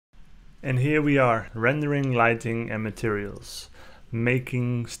And here we are, rendering, lighting and materials,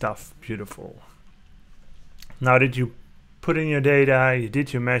 making stuff beautiful. Now that you put in your data, you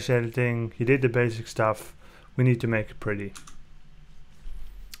did your mesh editing, you did the basic stuff, we need to make it pretty.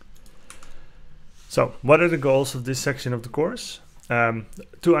 So what are the goals of this section of the course?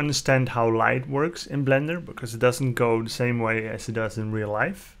 To understand how light works in Blender, because it doesn't go the same way as it does in real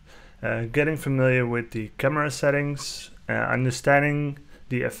life. Getting familiar with the camera settings, understanding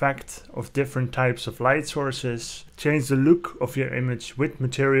the effect of different types of light sources, change the look of your image with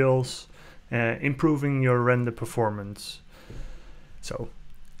materials, improving your render performance. So,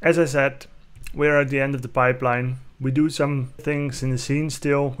 as I said, we're at the end of the pipeline. We do some things in the scene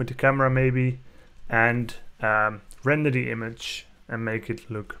still with the camera maybe, and render the image and make it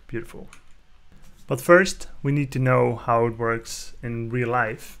look beautiful. But first, we need to know how it works in real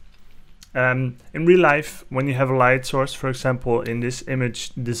life. In real life, when you have a light source, for example, in this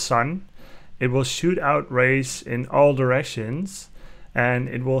image, the sun, it will shoot out rays in all directions, and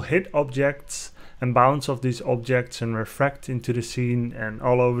it will hit objects and bounce off these objects and refract into the scene and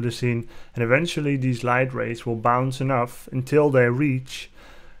all over the scene. And eventually these light rays will bounce enough until they reach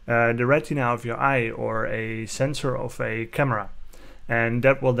the retina of your eye or a sensor of a camera. And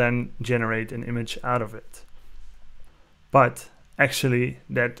that will then generate an image out of it. But actually,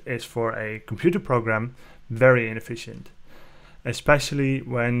 that is for a computer program very inefficient, especially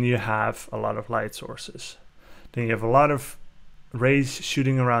when you have a lot of light sources. Then you have a lot of rays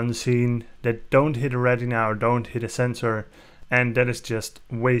shooting around the scene that don't hit a retina or don't hit a sensor, and that is just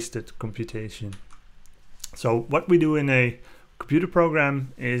wasted computation. So what we do in a computer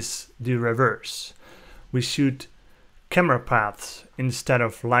program is the reverse. We shoot camera paths instead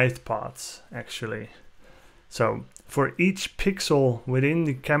of light paths, actually. So for each pixel within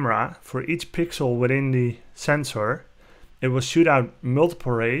the camera, for each pixel within the sensor, it will shoot out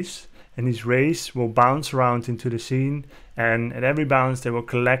multiple rays, and these rays will bounce around into the scene, and at every bounce they will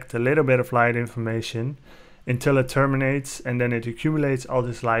collect a little bit of light information until it terminates, and then it accumulates all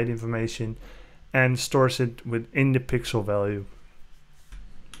this light information and stores it within the pixel value.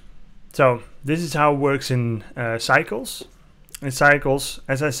 So this is how it works in cycles. In cycles,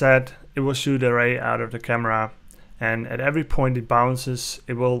 as I said, it will shoot a ray out of the camera, and at every point it bounces,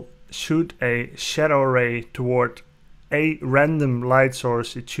 it will shoot a shadow ray toward a random light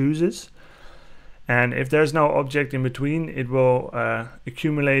source it chooses. And if there's no object in between, it will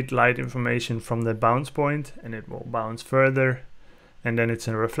accumulate light information from the bounce point, and it will bounce further, and then it's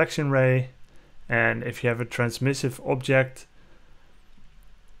a reflection ray. And if you have a transmissive object,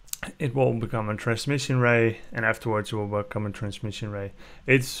 it will become a transmission ray, and afterwards it will become a transmission ray.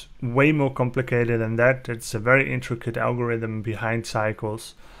 It's way more complicated than that. It's a very intricate algorithm behind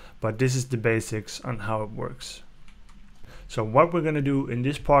cycles, but this is the basics on how it works. So what we're going to do in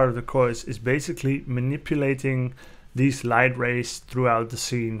this part of the course is basically manipulating these light rays throughout the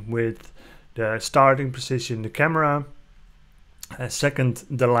scene with the starting position, the camera, second,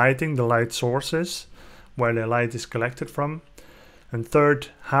 the lighting, the light sources, where the light is collected from. And third,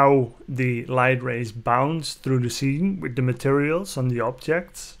 how the light rays bounce through the scene with the materials on the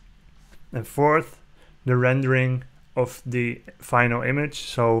objects. And fourth, the rendering of the final image.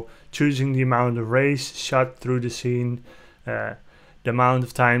 So choosing the amount of rays shot through the scene, the amount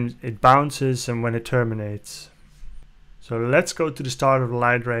of time it bounces, and when it terminates. So let's go to the start of the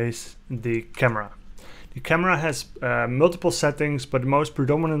light rays, the camera. The camera has multiple settings, but the most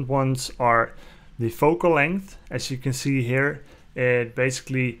predominant ones are the focal length. As you can see here, it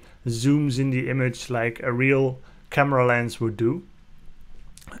basically zooms in the image like a real camera lens would do.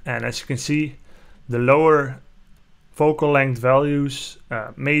 And as you can see, the lower focal length values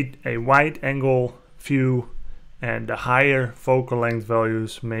made a wide angle view, and the higher focal length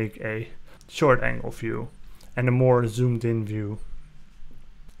values make a short angle view and a more zoomed in view.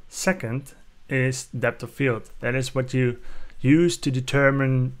 Second is depth of field. That is what you use to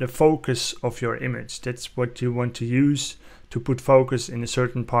determine the focus of your image. That's what you want to use to put focus in a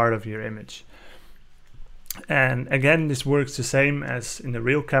certain part of your image. And again, this works the same as in the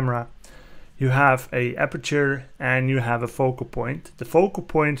real camera. You have a aperture and you have a focal point. The focal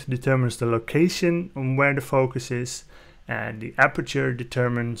point determines the location on where the focus is, and the aperture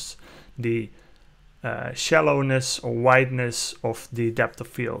determines the shallowness or wideness of the depth of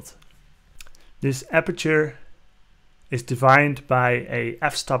field. This aperture is defined by a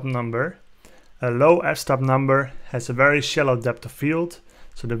f-stop number. A low f-stop number has a very shallow depth of field,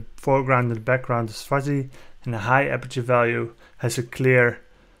 so the foreground and the background is fuzzy, and a high aperture value has a clear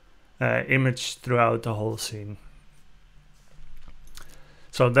image throughout the whole scene.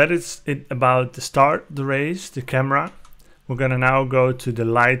 So that is it about the start, the rays, the camera. we're gonna now go to the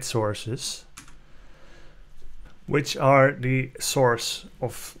light sources, which are the source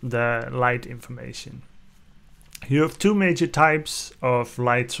of the light information. You have two major types of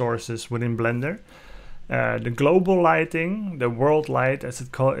light sources within Blender. The global lighting, the world light as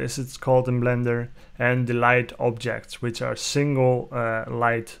it's called in Blender, and the light objects, which are single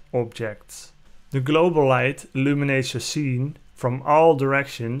light objects. The global light illuminates your scene from all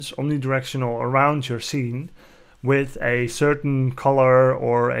directions, omnidirectional around your scene, with a certain color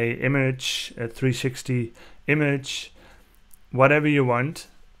or a image, a 360 image, whatever you want.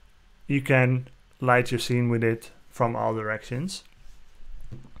 You can light your scene with it from all directions.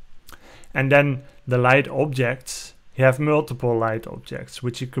 And then the light objects, you have multiple light objects,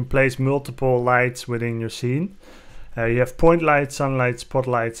 which you can place multiple lights within your scene. You have point lights, sunlight,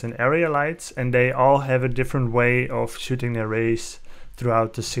 spotlights, and area lights, and they all have a different way of shooting their rays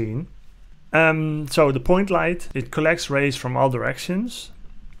throughout the scene. So the point light, it collects rays from all directions,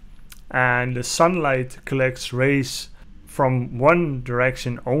 and the sunlight collects rays from one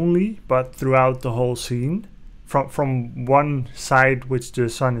direction only, but throughout the whole scene, from one side which the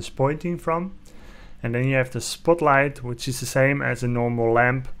sun is pointing from. And then you have the spotlight, which is the same as a normal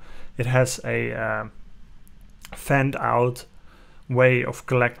lamp. It has a fanned out way of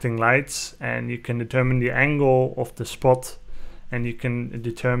collecting lights, and you can determine the angle of the spot, and you can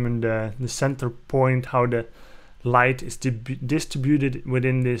determine the center point, how the light is distributed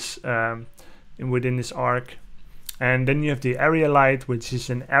within this arc. And then you have the area light, which is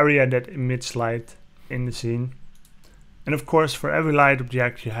an area that emits light in the scene. And of course, for every light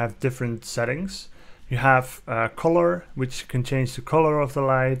object you have different settings. You have color, which can change the color of the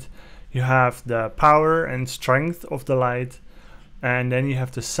light. You have the power and strength of the light, and then you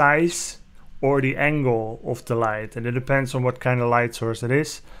have the size or the angle of the light, and it depends on what kind of light source it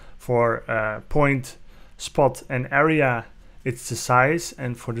is. For point, spot, and area, it's the size,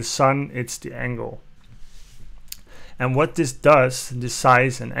 and for the sun, it's the angle. And what this does, the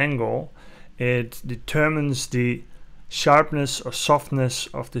size and angle, it determines the sharpness or softness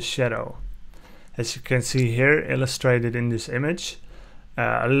of the shadow. As you can see here illustrated in this image,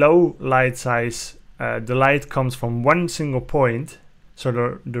 a low light size, the light comes from one single point,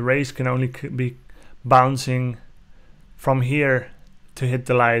 so the rays can only be bouncing from here to hit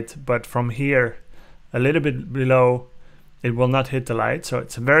the light, but from here a little bit below it will not hit the light, so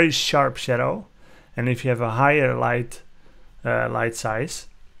it's a very sharp shadow. And if you have a higher light size,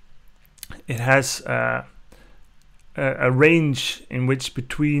 it has a range in which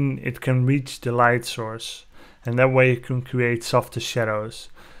between it can reach the light source, and that way you can create softer shadows.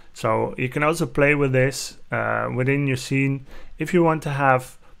 So you can also play with this within your scene. If you want to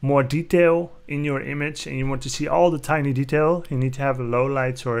have more detail in your image and you want to see all the tiny detail, you need to have a low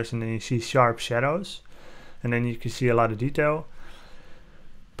light source, and then you see sharp shadows, and then you can see a lot of detail.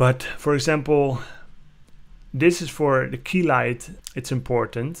 But for example, this is for the key light, it's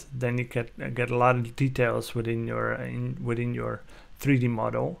important. Then you get a lot of details within your 3D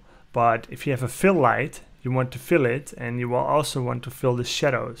model. But if you have a fill light, you want to fill it, and you will also want to fill the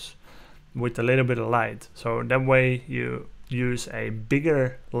shadows with a little bit of light. So that way you use a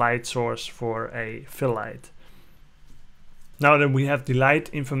bigger light source for a fill light. Now that we have the light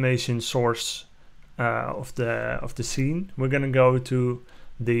information source of the scene, we're gonna go to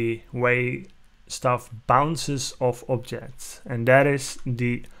the way stuff bounces off objects, and that is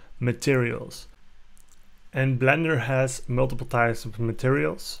the materials. And Blender has multiple types of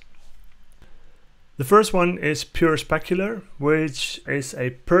materials. The first one is pure specular, which is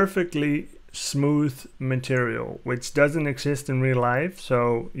a perfectly smooth material, which doesn't exist in real life,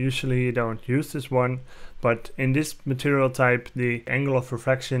 so usually you don't use this one. But in this material type, the angle of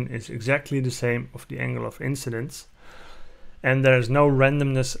reflection is exactly the same of the angle of incidence, and there's no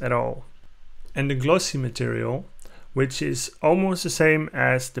randomness at all. And the glossy material, which is almost the same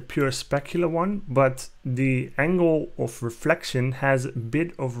as the pure specular one, but the angle of reflection has a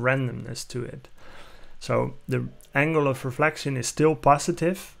bit of randomness to it. So the angle of reflection is still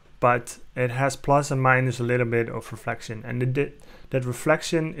positive, but it has plus and minus a little bit of reflection, and that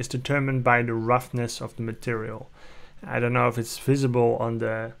reflection is determined by the roughness of the material. I don't know if it's visible on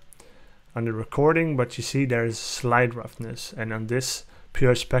the recording, but you see there is slight roughness, and on this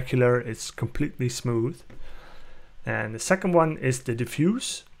pure specular it's completely smooth. And the second one is the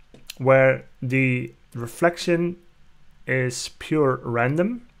diffuse, where the reflection is pure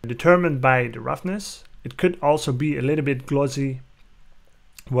random, determined by the roughness. It could also be a little bit glossy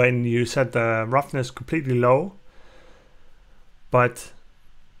when you set the roughness completely low, but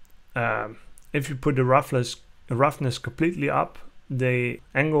if you put the roughness completely up, the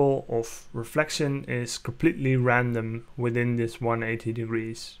angle of reflection is completely random within this 180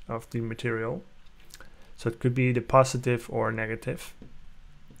 degrees of the material. So it could be the positive or negative.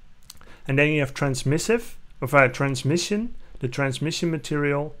 And then you have transmission, the transmission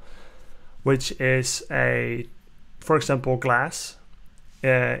material, which is for example, glass.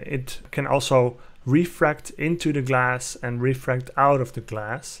 It can also refract into the glass and refract out of the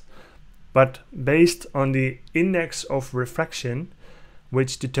glass. But based on the index of refraction,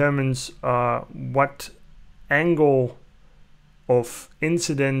 which determines what angle of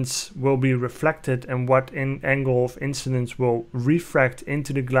incidence will be reflected and what angle of incidence will refract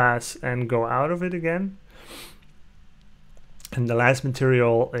into the glass and go out of it again. And the last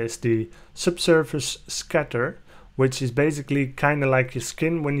material is the subsurface scatter, which is basically kind of like your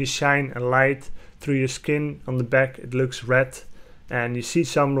skin. When you shine a light through your skin on the back, it looks red and you see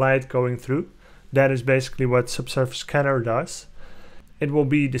some light going through. That is basically what subsurface scatter does. It will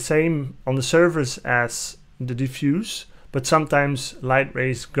be the same on the surface as the diffuse, but sometimes light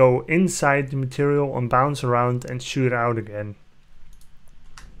rays go inside the material and bounce around and shoot out again.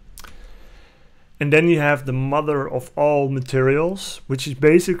 And then you have the mother of all materials, which is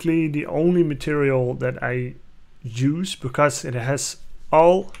basically the only material that I use because it has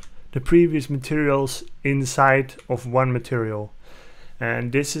all the previous materials inside of one material.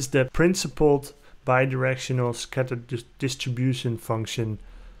 And this is the principled bidirectional scatter distribution function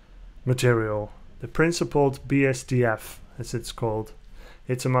material. The principled BSDF, as it's called.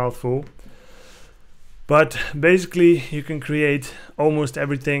 It's a mouthful. But basically you can create almost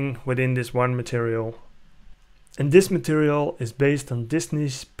everything within this one material. And this material is based on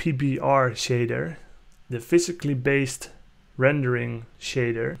Disney's PBR shader, the physically based rendering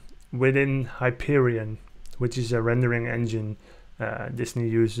shader within Hyperion, which is a rendering engine Disney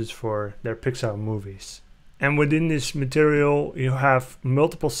uses for their Pixar movies. And within this material you have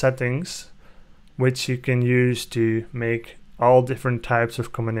multiple settings which you can use to make all different types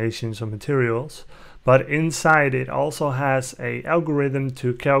of combinations of materials. But inside it also has an algorithm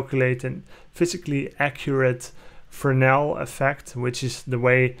to calculate a physically accurate Fresnel effect, which is the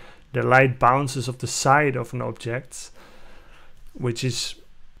way the light bounces off the side of an object, which is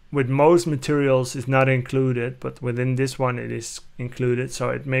with most materials is not included, but within this one it is included, so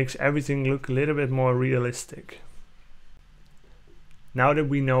it makes everything look a little bit more realistic. Now that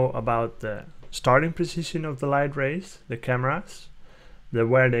we know about the starting position of the light rays, the cameras,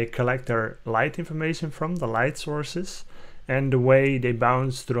 where they collect their light information from, the light sources, and the way they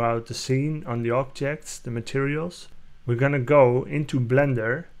bounce throughout the scene on the objects, the materials, we're gonna go into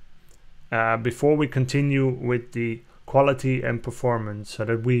Blender before we continue with the quality and performance, so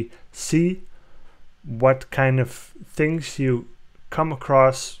that we see what kind of things you come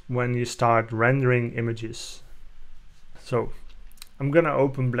across when you start rendering images. So I'm gonna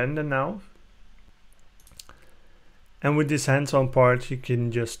open Blender now. And with this hands-on part you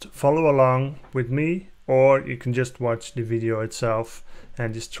can just follow along with me, or you can just watch the video itself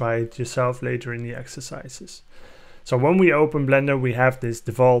and just try it yourself later in the exercises. So when we open Blender we have this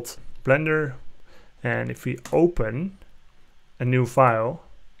default Blender, and if we open a new file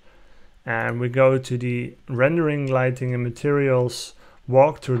and we go to the rendering, lighting and materials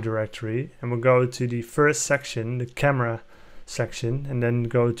walkthrough directory, and we'll go to the first section, the camera section, and then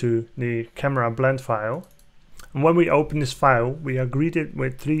go to the camera blend file. And when we open this file, we are greeted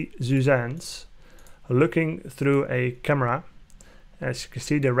with three Suzannes looking through a camera. As you can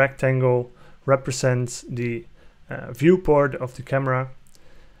see, the rectangle represents the viewport of the camera,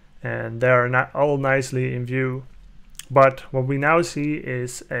 and they are not all nicely in view. But what we now see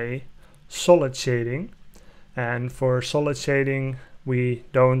is a solid shading, and for solid shading we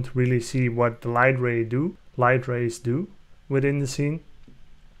don't really see what the light rays do within the scene.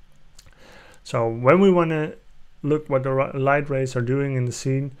 So when we want to look what the light rays are doing in the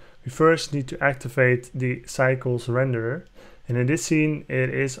scene, we first need to activate the cycles renderer, and in this scene it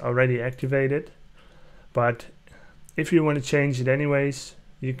is already activated, but if you want to change it anyways,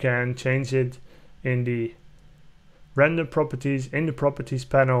 you can change it in the render properties, in the properties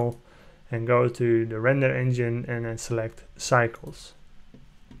panel, and go to the render engine and then select cycles.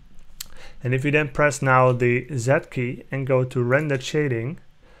 And if you then press now the Z key and go to render shading,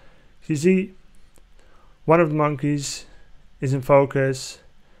 you see one of the monkeys is in focus,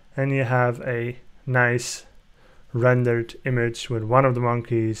 and you have a nice rendered image with one of the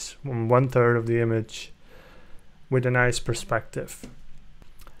monkeys on 1/3 of the image with a nice perspective.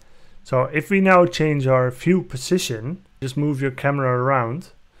 So if we now change our view position, just move your camera around,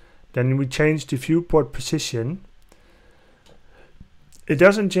 then we change the viewport position. It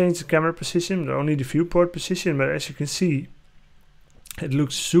doesn't change the camera position, but only the viewport position, but as you can see, it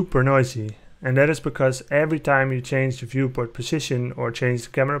looks super noisy. And that is because every time you change the viewport position or change the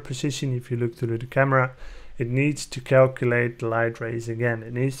camera position, if you look through the camera, it needs to calculate the light rays again.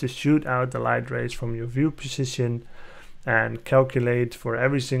 It needs to shoot out the light rays from your view position and calculate for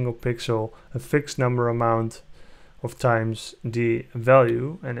every single pixel a fixed number amount of times the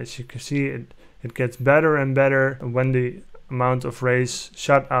value. And as you can see, it gets better and better when the amount of rays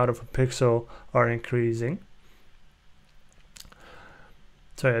shot out of a pixel are increasing.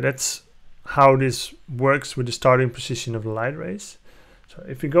 So yeah, that's how this works with the starting position of the light rays. So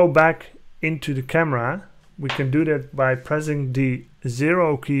if we go back into the camera, we can do that by pressing the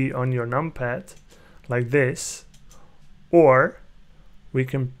 0 key on your numpad like this, or we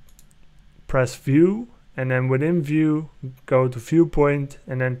can press view and then within view go to viewpoint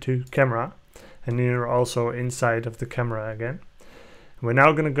and then to camera, and then you're also inside of the camera again. We're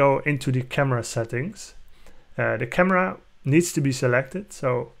now going to go into the camera settings. The camera needs to be selected,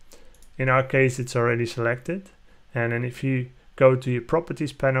 so in our case it's already selected. And then if you go to your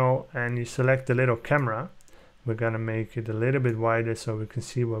properties panel and you select the little camera, we're going to make it a little bit wider so we can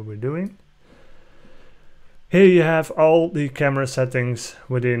see what we're doing. Here you have all the camera settings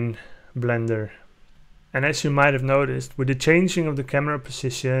within Blender. And as you might have noticed, with the changing of the camera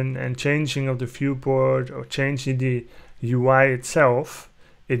position and changing of the viewport or changing the UI itself,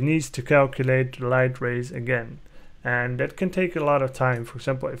 it needs to calculate the light rays again. And that can take a lot of time. For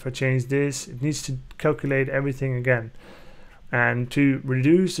example, if I change this, it needs to calculate everything again. And to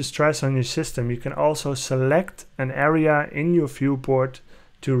reduce the stress on your system, you can also select an area in your viewport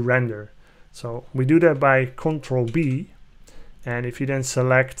to render. So we do that by Ctrl B. And if you then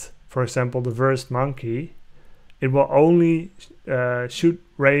select, for example, the first monkey, it will only shoot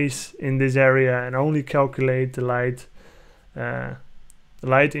rays in this area and only calculate the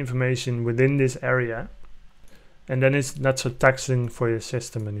light information within this area. And then it's not so taxing for your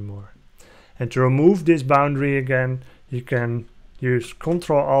system anymore. And to remove this boundary again, you can use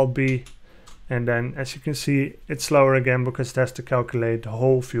Ctrl Alt B, and then as you can see, it's slower again because it has to calculate the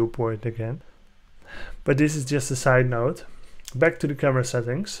whole viewport again. But this is just a side note. Back to the camera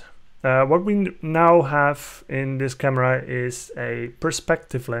settings. What we now have in this camera is a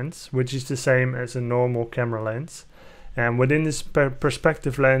perspective lens, which is the same as a normal camera lens. And within this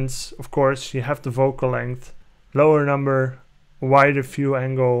perspective lens, of course, you have the focal length, lower number, wider view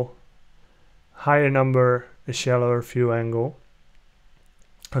angle, higher number, a shallower view angle,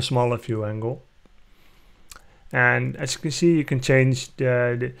 a smaller view angle. And as you can see, you can change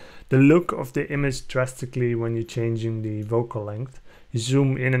the look of the image drastically when you're changing the focal length. You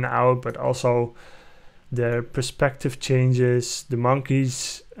zoom in and out, but also the perspective changes. The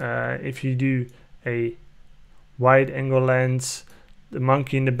monkeys, if you do a wide angle lens, the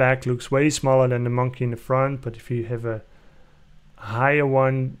monkey in the back looks way smaller than the monkey in the front, but if you have a higher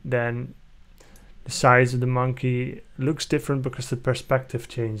one, then the size of the monkey looks different because the perspective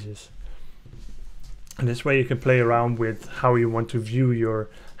changes. And this way you can play around with how you want to view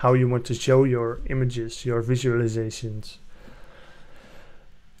how you want to show your images, your visualizations.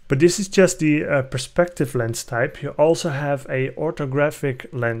 But this is just the perspective lens type. You also have a orthographic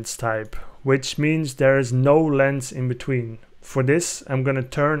lens type, which means there is no lens in between. For this, I'm going to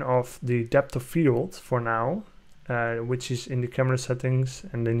turn off the depth of field for now, which is in the camera settings,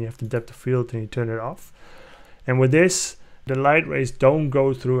 and then you have the depth of field and you turn it off. And with this, the light rays don't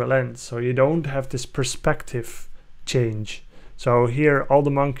go through a lens, so you don't have this perspective change. So here, all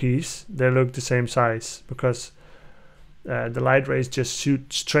the monkeys, they look the same size because the light rays just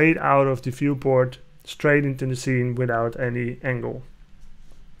shoot straight out of the viewport, straight into the scene without any angle.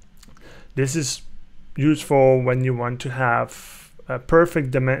 This is useful when you want to have a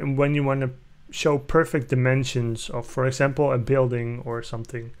perfect when you want to show perfect dimensions of, for example, a building or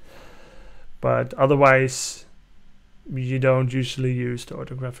something. But otherwise, you don't usually use the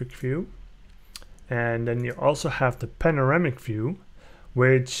orthographic view. And then you also have the panoramic view,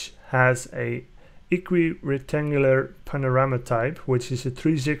 which has a equi-rectangular panorama type, which is a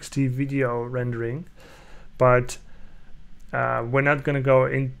 360 video rendering. But we're not going to go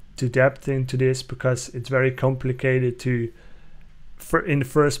into depth into this because it's very complicated to, in the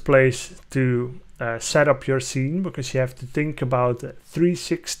first place, to set up your scene, because you have to think about a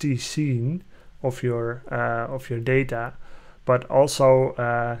 360 scene of your data. But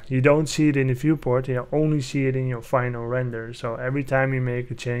also you don't see it in the viewport, you only see it in your final render. So every time you make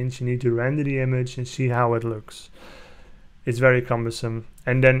a change, you need to render the image and see how it looks. It's very cumbersome.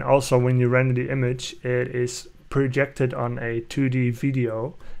 And then also when you render the image, it is projected on a 2D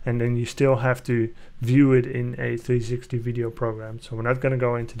video, and then you still have to view it in a 360 video program. So we're not going to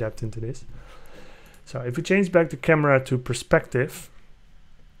go into depth into this. So if we change back the camera to perspective,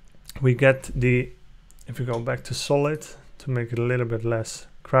 we get the, if we go back to solid to make it a little bit less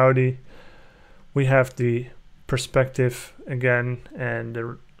crowdy, we have the perspective again, and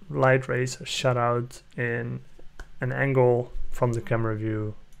the light rays are shut out in an angle from the camera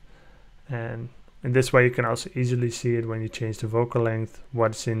view. And in this way you can also easily see it when you change the focal length,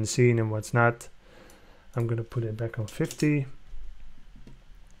 what's in the scene and what's not. I'm going to put it back on 50.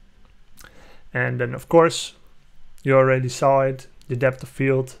 And then of course, you already saw it, the depth of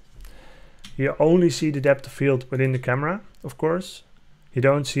field. You only see the depth of field within the camera, of course. You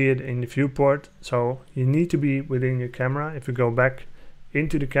don't see it in the viewport, so you need to be within your camera. If you go back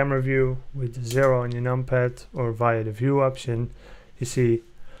into the camera view with the 0 on your numpad or via the view option, you see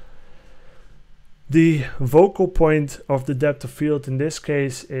the focal point of the depth of field in this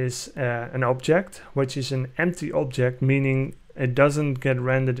case is an object, which is an empty object, meaning it doesn't get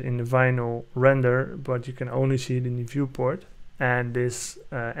rendered in the final render, but you can only see it in the viewport. And this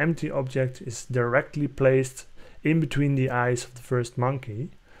empty object is directly placed in between the eyes of the first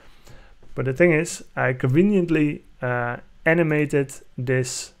monkey. But the thing is, I conveniently animated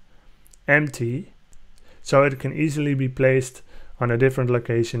this empty so it can easily be placed on a different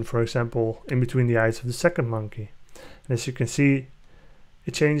location, for example in between the eyes of the second monkey. And as you can see,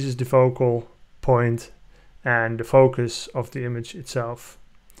 it changes the focal point and the focus of the image itself.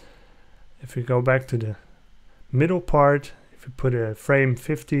 If we go back to the middle part, if we put a frame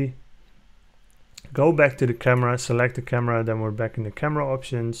 50, go back to the camera, select the camera, then we're back in the camera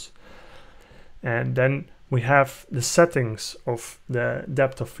options, and then we have the settings of the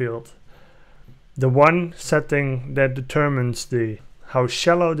depth of field. The one setting that determines how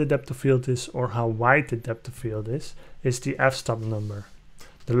shallow the depth of field is or how wide the depth of field is the f-stop number.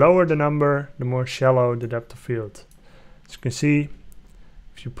 The lower the number, the more shallow the depth of field. As you can see,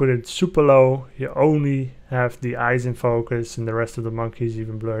 if you put it super low, you only have the eyes in focus and the rest of the monkey is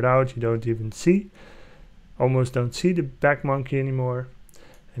even blurred out. You don't even see, almost don't see the back monkey anymore.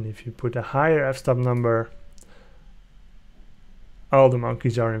 And if you put a higher f-stop number, all the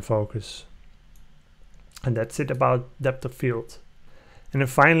monkeys are in focus. And that's it about depth of field. And then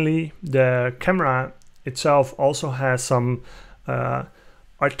finally, the camera itself also has some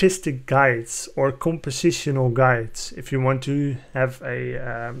artistic guides or compositional guides. If you want to have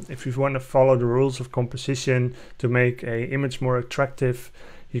if you want to follow the rules of composition to make an image more attractive,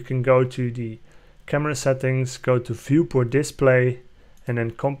 you can go to the camera settings, go to viewport display, and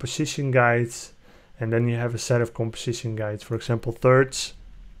then composition guides, and then you have a set of composition guides. For example, thirds.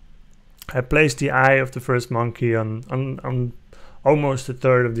 I placed the eye of the first monkey on almost a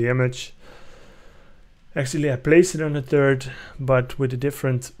third of the image. Actually, I placed it on a third, but with a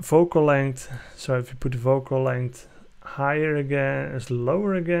different focal length. So if you put the focal length higher again, as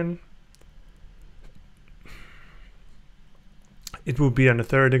lower again, it will be on a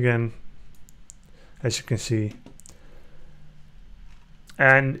third again, as you can see.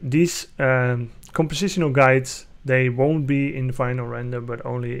 And these compositional guides, they won't be in the final render, but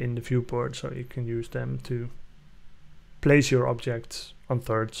only in the viewport, so you can use them to place your objects on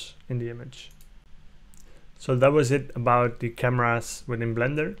thirds in the image. So that was it about the cameras within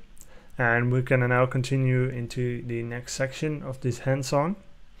Blender, and we can now continue into the next section of this hands-on,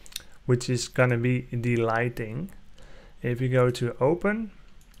 which is gonna be the lighting. If you go to open,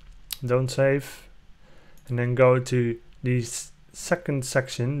 don't save, and then go to this second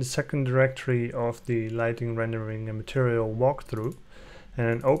section, the second directory of the lighting, rendering and material walkthrough, and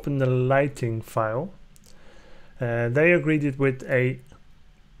then open the lighting file. They agreed it with a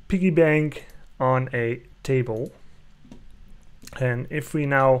piggy bank on a table. And if we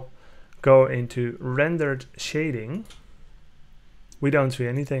now go into rendered shading, we don't see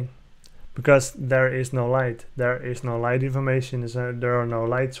anything because there is no light. There is no light information, there are no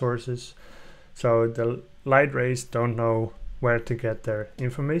light sources, so the light rays don't know where to get their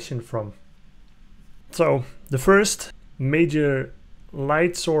information from. So the first major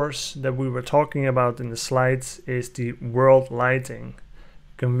light source that we were talking about in the slides is the world lighting.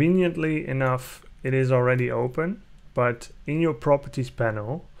 Conveniently enough, it is already open, but in your properties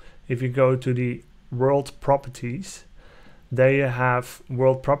panel, if you go to the world properties, there you have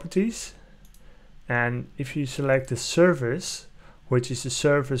world properties, and if you select the surface, which is the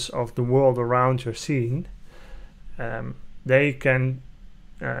surface of the world around your scene, they can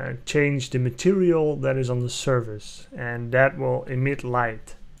change the material that is on the surface, and that will emit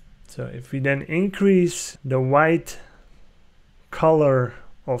light. So if we then increase the white color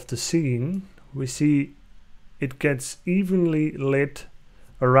of the scene, we see it gets evenly lit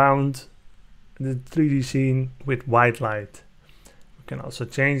around the 3D scene with white light. We can also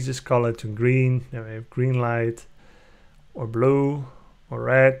change this color to green, then we have green light, or blue, or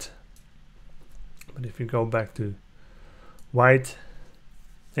red, But if you go back to white,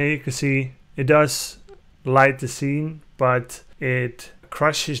 then you can see it does light the scene, but it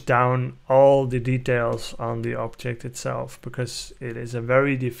crushes down all the details on the object itself because it is a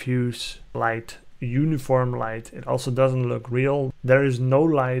very diffuse light, uniform light. It also doesn't look real. There is no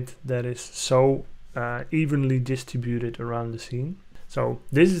light that is so evenly distributed around the scene. So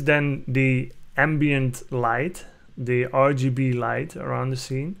this is then the ambient light, the RGB light around the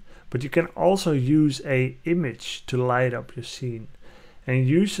scene. But you can also use an image to light up your scene. And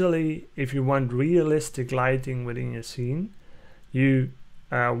usually if you want realistic lighting within your scene, you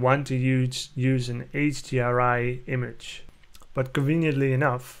want to use an HDRI image. But conveniently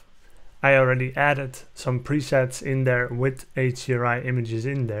enough, I already added some presets in there with HDRI images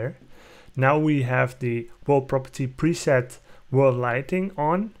in there. Now we have the world property preset world lighting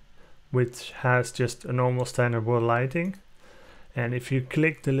on, which has just a normal standard world lighting. And if you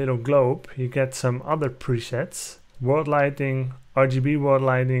click the little globe, you get some other presets: world lighting, RGB world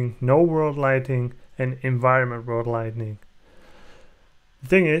lighting, no world lighting, and environment world lighting. The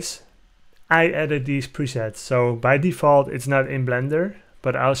thing is, I added these presets, so by default it's not in Blender,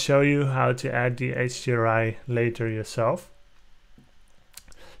 but I'll show you how to add the HDRI later yourself.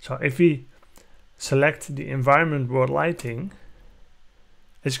 So if we select the environment world lighting,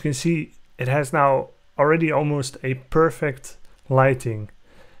 as you can see, it has now already almost a perfect lighting.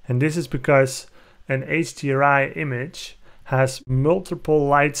 And this is because an HDRI image has multiple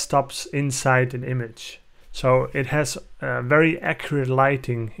light stops inside an image. So it has very accurate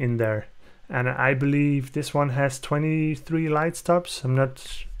lighting in there. And I believe this one has 23 light stops. I'm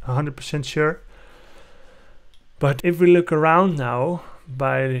not 100% sure. But if we look around now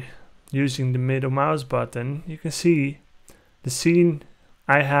by using the middle mouse button, you can see the scene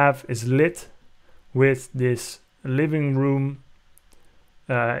I have is lit with this living room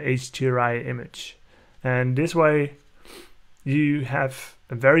HDRI image. And this way you have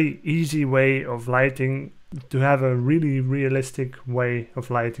a very easy way of lighting, to have a really realistic way of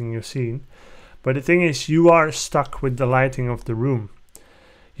lighting your scene. But the thing is, you are stuck with the lighting of the room.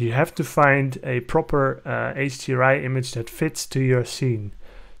 You have to find a proper HDRI image that fits to your scene.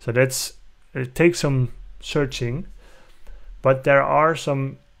 So it takes some searching, but there are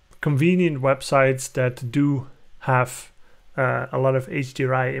some convenient websites that do have a lot of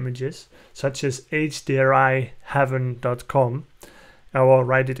HDRI images, such as hdriheaven.com. I will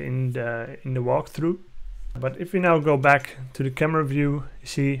write it in the walkthrough. But if we now go back to the camera view, you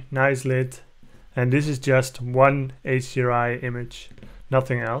see nice lit, and this is just one HDRI image,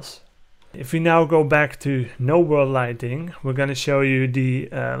 nothing else. If we now go back to no world lighting, we're going to show you the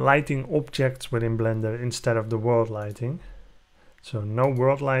lighting objects within Blender instead of the world lighting. So no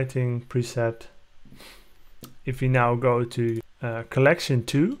world lighting preset. If we now go to collection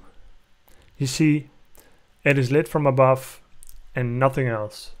 2, you see it is lit from above and nothing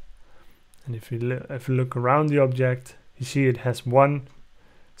else. And if you look around the object, you see it has one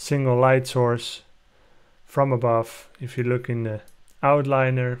single light source from above. If you look in the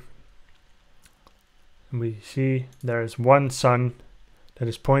outliner, we see there is one sun that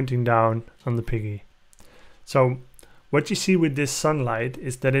is pointing down on the piggy. So what you see with this sunlight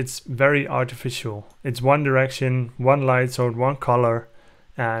is that it's very artificial. It's one direction, one light source, one color,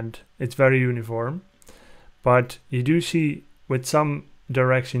 and it's very uniform. But you do see with some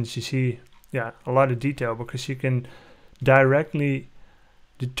directions, you see a lot of detail, because you can directly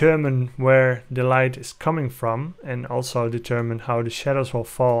determine where the light is coming from and also determine how the shadows will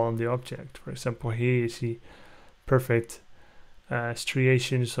fall on the object. For example, here you see perfect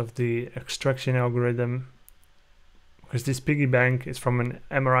striations of the extraction algorithm, because this piggy bank is from an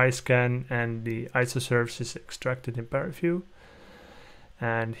MRI scan and the isosurface is extracted in ParaView.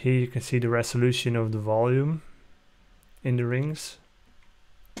 And here you can see the resolution of the volume in the rings.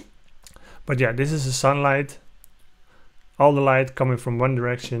 But yeah, this is the sunlight, all the light coming from one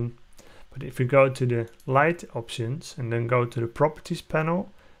direction. But if you go to the light options and then go to the properties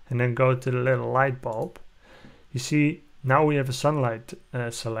panel and then go to the little light bulb, you see now we have a sunlight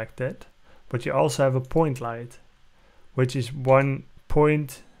selected, but you also have a point light, which is one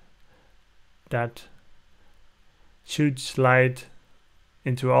point that shoots light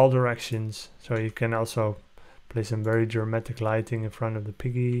into all directions. So you can also place some very dramatic lighting in front of the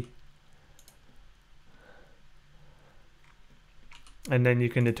piggy. And then you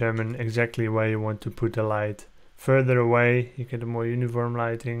can determine exactly where you want to put the light. Further away, you get a more uniform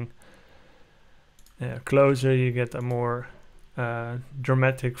lighting. Closer, you get a more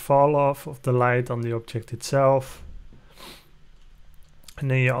dramatic fall off of the light on the object itself.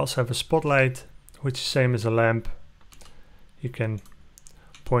 And then you also have a spotlight, which is same as a lamp. You can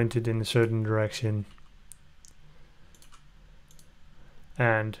pointed in a certain direction,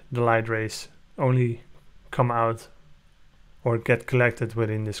 and the light rays only come out or get collected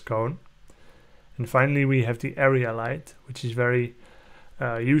within this cone. And finally we have the area light, which is very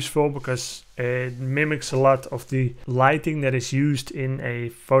useful because it mimics a lot of the lighting that is used in a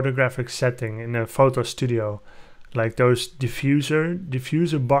photographic setting in a photo studio, like those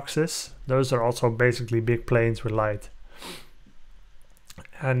diffuser boxes. Those are also basically big planes with light.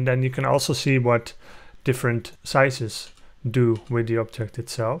 And then you can also see what different sizes do with the object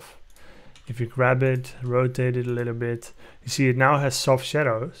itself. If you grab it, rotate it a little bit, you see it now has soft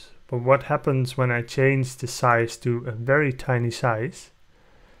shadows. But what happens when I change the size to a very tiny size?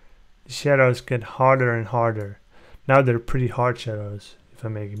 The shadows get harder and harder. Now they're pretty hard shadows. If I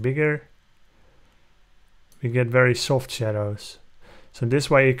make it bigger, we get very soft shadows. So this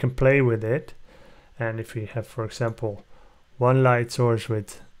way you can play with it. And if we have, for example, one light source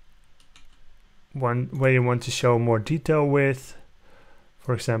with one where you want to show more detail with,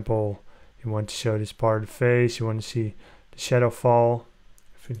 for example, you want to show this part of the face, you want to see the shadow fall.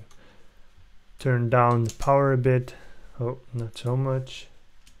 If you turn down the power a bit, oh, not so much.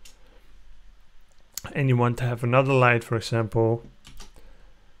 And you want to have another light, for example,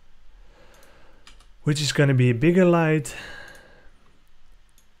 which is going to be a bigger light,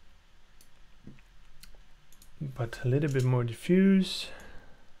 but a little bit more diffuse.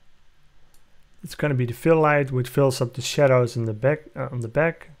 It's going to be the fill light, which fills up the shadows in the back, on the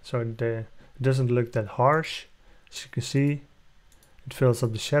back, so it doesn't look that harsh. As you can see, it fills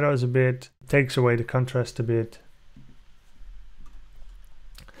up the shadows a bit, takes away the contrast a bit.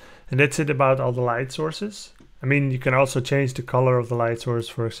 And that's it about all the light sources. I mean, you can also change the color of the light source.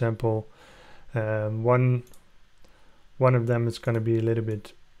 For example, one of them is going to be a little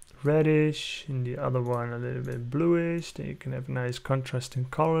bit reddish, and the other one a little bit bluish. Then you can have nice contrasting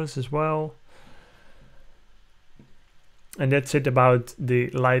colors as well. And that's it about the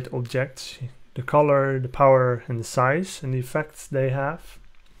light objects, the color, the power, and the size, and the effects they have.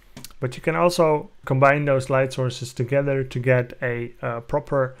 But you can also combine those light sources together to get a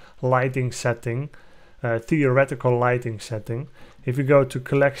proper lighting setting, theoretical lighting setting. If you go to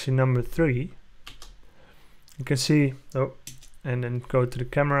collection number 3, you can see, and then go to the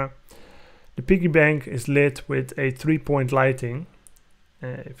camera, the piggy bank is lit with a 3-point lighting.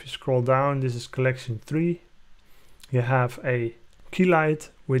 If you scroll down, this is collection 3. You have a key light,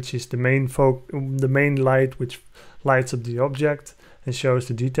 which is the main light which lights up the object and shows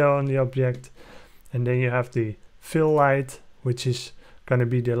the detail on the object. And then you have the fill light, which is going to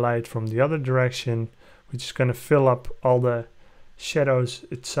be the light from the other direction, which is going to fill up all the shadows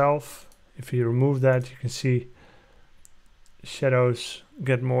itself. If you remove that, you can see shadows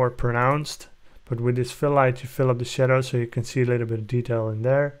get more pronounced, but with this fill light you fill up the shadows so you can see a little bit of detail in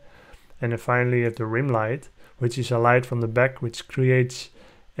there. And then finally you have the rim light, which is a light from the back which creates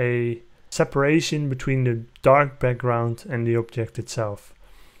a separation between the dark background and the object itself.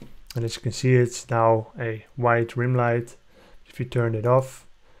 And as you can see, it's now a white rim light. If you turn it off,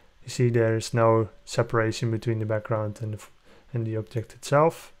 you see there is no separation between the background and the object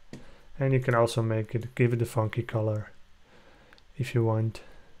itself. And you can also give it a funky color if you want.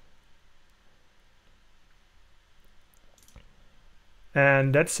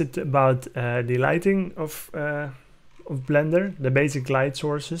 And that's it about the lighting of Blender, the basic light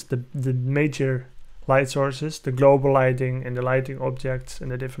sources, the major light sources, the global lighting and the lighting objects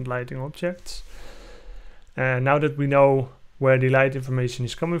and the different lighting objects. And now that we know where the light information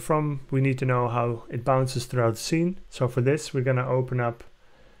is coming from, we need to know how it bounces throughout the scene. So for this, we're going to open up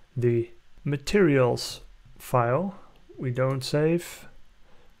the materials file. We don't save,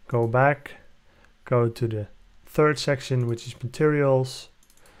 go back, go to the third section, which is materials.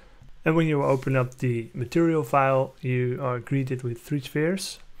 And when you open up the material file, you are greeted with 3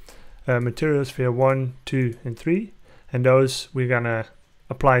 spheres. Material sphere 1, 2, and 3. And those we're gonna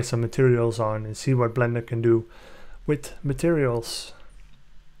apply some materials on and see what Blender can do with materials.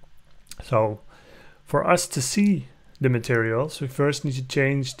 So for us to see the materials, we first need to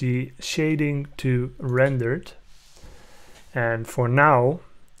change the shading to rendered. And for now,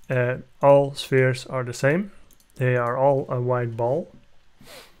 all spheres are the same. They are all a white ball.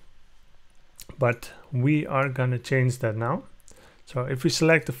 But we are gonna change that now. So if we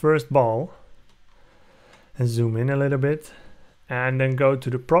select the first ball and zoom in a little bit, and then go to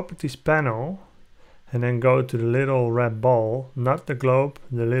the properties panel, and then go to the little red ball, not the globe,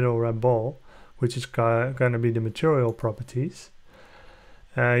 the little red ball, which is gonna be the material properties,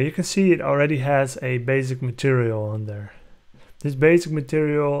 you can see it already has a basic material on there. This basic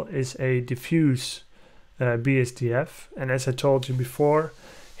material is a diffuse BSDF, and as I told you before,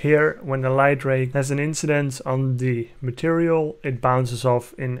 Here, when the light ray has an incidence on the material, it bounces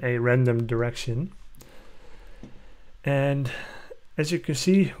off in a random direction. And as you can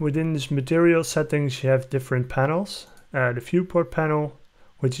see, within this material settings, you have different panels. The viewport panel,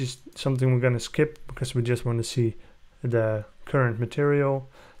 which is something we're going to skip because we just want to see the current material.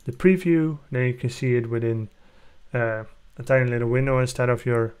 The preview, then you can see it within a tiny little window instead of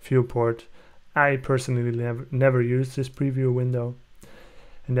your viewport. I personally never used this preview window.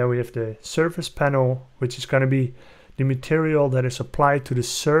 And then we have the surface panel, which is going to be the material that is applied to the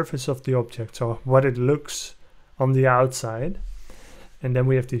surface of the object, so what it looks on the outside. And then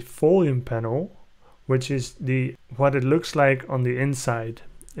we have the volume panel, which is what it looks like on the inside.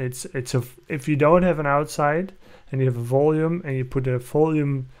 If you don't have an outside and you have a volume and you put a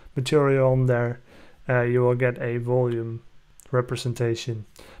volume material on there, you will get a volume representation.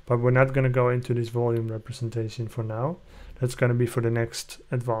 But we're not going to go into this volume representation for now. That's going to be for the next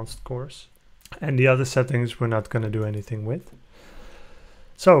advanced course. And the other settings we're not going to do anything with.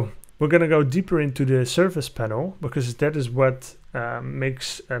 So we're going to go deeper into the surface panel because that is what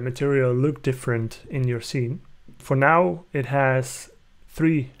makes a material look different in your scene. For now, it has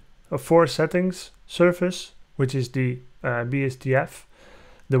 3 or 4 settings. Surface, which is the BSDF,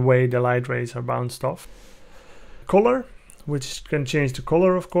 the way the light rays are bounced off. Color, which can change the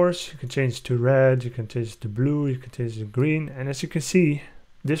color, of course. You can change it to red, you can change it to blue, you can change it to green. And as you can see,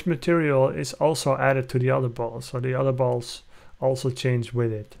 this material is also added to the other balls. So the other balls also change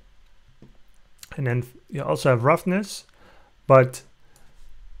with it. And then you also have roughness, but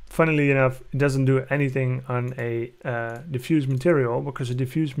funnily enough, it doesn't do anything on a diffuse material because a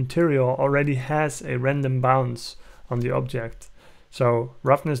diffuse material already has a random bounce on the object. So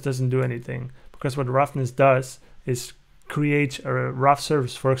roughness doesn't do anything because what roughness does is create a rough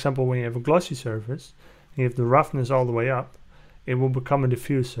surface. For example, when you have a glossy surface, and you have the roughness all the way up, it will become a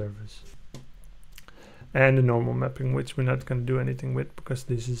diffuse surface. And the normal mapping, which we're not going to do anything with because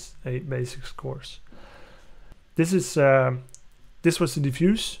this is a basics course. This was the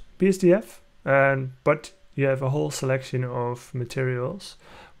diffuse BSDF, but you have a whole selection of materials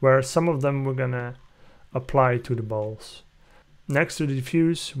where some of them we're going to apply to the balls. Next to the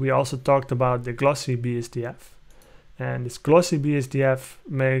diffuse, we also talked about the glossy BSDF. And this glossy BSDF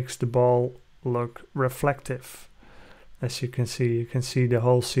makes the ball look reflective. As you can see the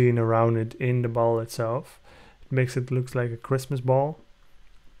whole scene around it in the ball itself. It makes it look like a Christmas ball.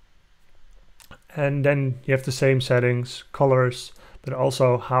 And then you have the same settings, colors, but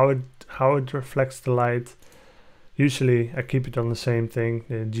also how it reflects the light. Usually I keep it on the same thing,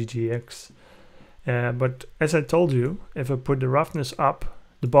 the GGX. But as I told you, if I put the roughness up,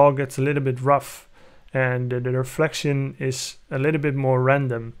 the ball gets a little bit rough. And the reflection is a little bit more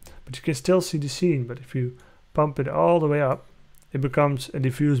random, but you can still see the scene. But if you pump it all the way up, it becomes a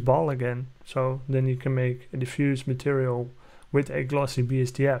diffuse ball again. So then you can make a diffuse material with a glossy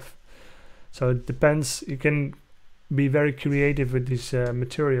BSDF. So it depends, you can be very creative with these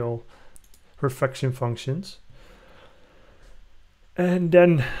material reflection functions. And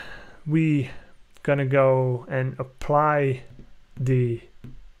then we gonna go and apply the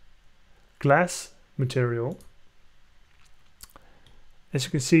glass material. As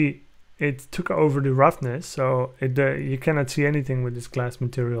you can see, it took over the roughness, so you cannot see anything with this glass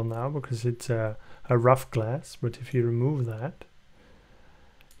material now because it's a rough glass. But if you remove that,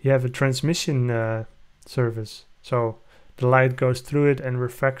 you have a transmission surface, so the light goes through it and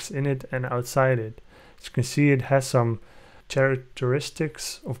reflects in it and outside it. As you can see, it has some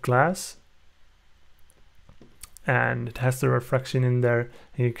characteristics of glass, and it has the reflection in there,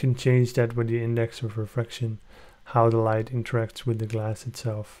 and you can change that with the index of refraction, how the light interacts with the glass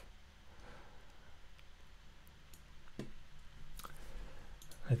itself.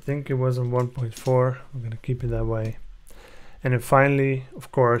 I think it was on 1.4. I'm going to keep it that way. And then finally,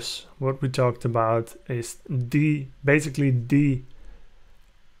 of course, what we talked about is basically the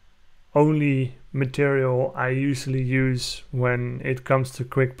only material I usually use when it comes to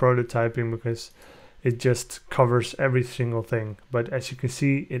quick prototyping, because it just covers every single thing. But as you can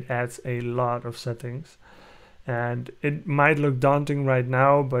see, it adds a lot of settings. And it might look daunting right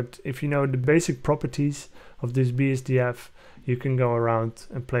now, but if you know the basic properties of this BSDF, you can go around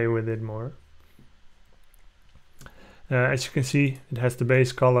and play with it more. As you can see, it has the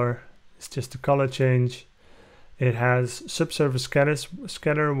base color. It's just a color change. It has subsurface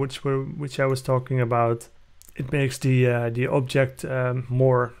scatter, which I was talking about. It makes the object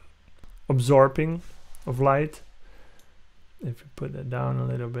more absorbing of light. If you put that down a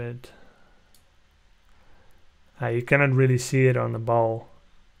little bit, you cannot really see it on the ball.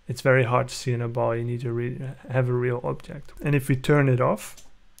 It's very hard to see in a ball. You need to have a real object. And if we turn it off,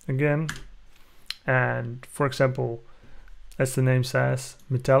 again, and for example, as the name says,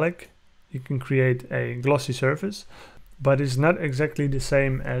 metallic, you can create a glossy surface, but it's not exactly the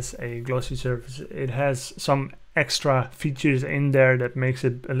same as a glossy surface. It has some extra features in there that makes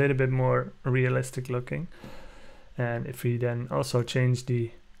it a little bit more realistic looking. And if we then also change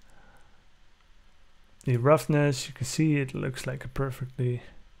the roughness, you can see it looks like a perfectly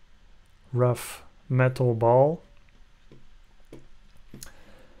rough metal ball.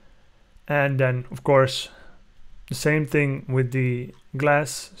 And then of course the same thing with the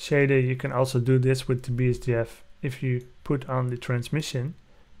glass shader. You can also do this with the BSDF. If you put on the transmission,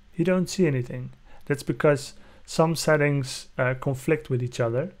 you don't see anything. That's because some settings conflict with each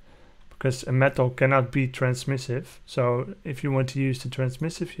other, because a metal cannot be transmissive. So if you want to use the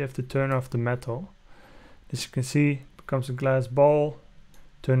transmissive, you have to turn off the metal. As you can see, it becomes a glass ball.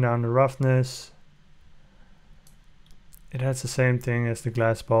 Turn down the roughness. It has the same thing as the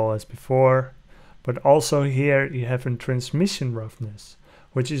glass ball as before, but also here you have a transmission roughness,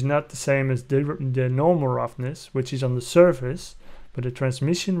 which is not the same as the normal roughness, which is on the surface, but the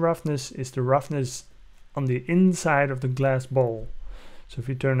transmission roughness is the roughness on the inside of the glass ball. So if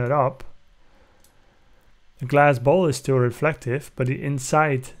you turn it up, the glass ball is still reflective, but the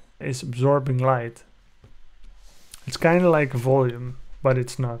inside is absorbing light. It's kind of like a volume, but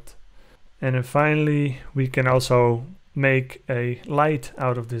it's not. And then finally, we can also make a light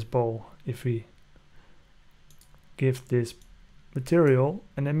out of this ball if we give this material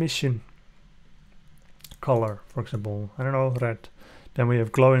an emission color, for example, I don't know, red. Then we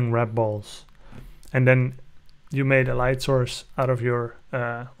have glowing red balls. And then you made a light source out of your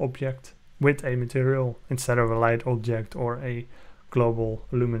object with a material instead of a light object or a global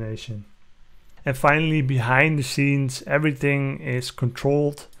illumination. And finally, behind the scenes, everything is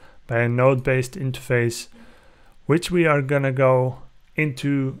controlled by a node-based interface, which we are gonna go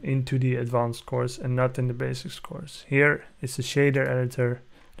into the advanced course and not in the basics course. Here is the shader editor.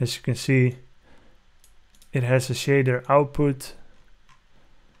 As you can see, it has a shader output,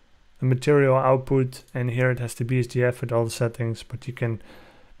 a material output, and here it has the BSDF with all the settings, but you can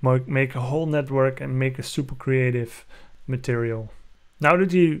make a whole network and make a super creative material. Now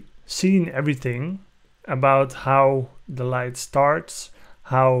that you've seen everything about how the light starts,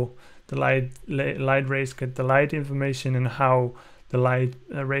 how the light rays get the light information, and how the light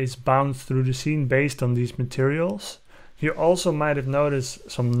rays bounce through the scene based on these materials, you also might have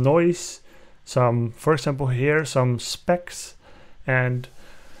noticed some noise, for example here, some specks, and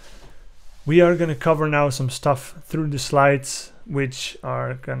we are going to cover now some stuff through the slides which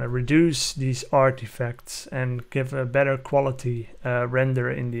are going to reduce these artifacts and give a better quality render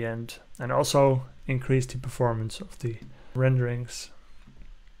in the end, and also increase the performance of the renderings.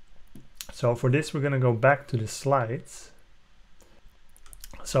 So for this, we're going to go back to the slides.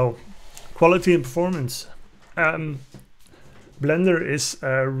 So quality and performance. Blender is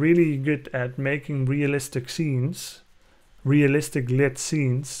really good at making realistic scenes, realistic lit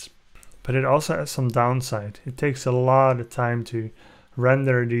scenes, but it also has some downside. It takes a lot of time to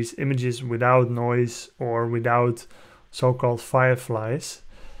render these images without noise or without so-called fireflies.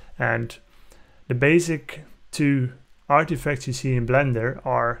 And the basic two artifacts you see in Blender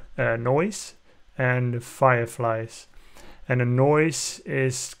are noise and fireflies. And a noise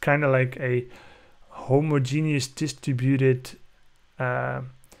is kind of like a homogeneous distributed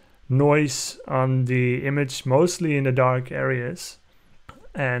noise on the image, mostly in the dark areas,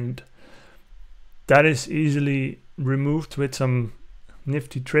 and that is easily removed with some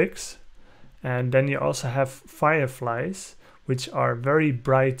nifty tricks. And then you also have fireflies, which are very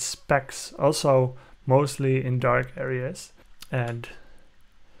bright specks, also mostly in dark areas. And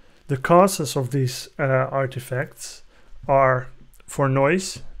the causes of these artifacts are, for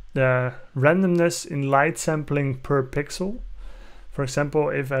noise, the randomness in light sampling per pixel. For example,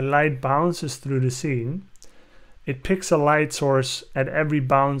 if a light bounces through the scene, it picks a light source at every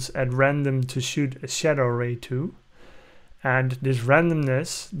bounce at random to shoot a shadow ray to. And this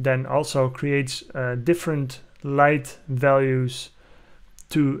randomness then also creates different light values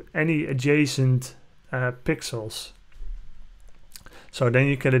to any adjacent pixels. So then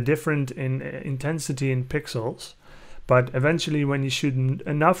you get a different intensity in pixels. But eventually when you shoot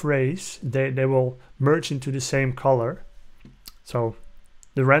enough rays, they will merge into the same color. So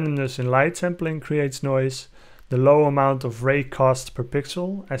the randomness in light sampling creates noise. The low amount of ray cost per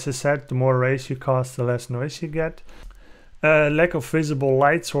pixel. As I said, the more rays you cast, the less noise you get. Lack of visible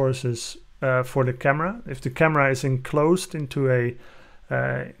light sources for the camera. If the camera is enclosed into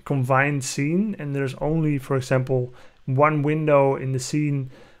a confined scene and there's only, for example, one window in the scene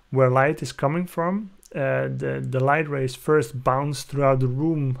where light is coming from, the light rays first bounce throughout the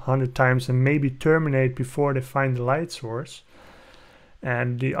room 100 times and maybe terminate before they find the light source,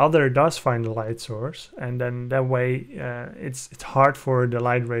 and the other does find the light source, and then that way it's hard for the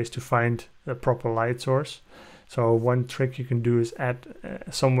light rays to find the proper light source. So one trick you can do is add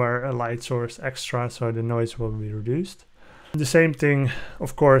somewhere a light source extra so the noise will be reduced. The same thing,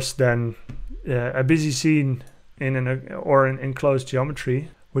 of course, then a busy scene in an enclosed geometry,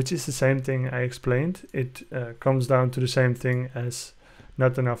 which is the same thing I explained. It comes down to the same thing as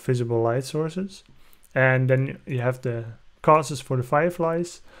not enough visible light sources. And then you have the causes for the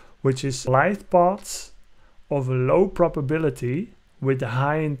fireflies, which is light paths of a low probability with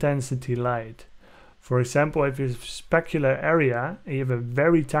high intensity light. For example, if you have a specular area and you have a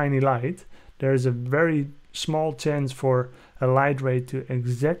very tiny light, there is a very small chance for a light ray to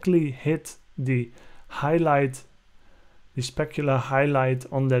exactly hit the highlight, the specular highlight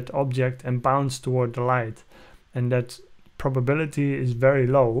on that object and bounce toward the light. And that probability is very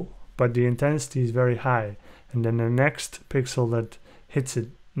low, but the intensity is very high. And then the next pixel that hits it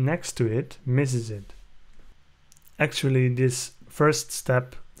next to it misses it. Actually, this first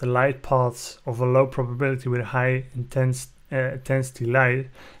step, the light paths of a low probability with high intensity light,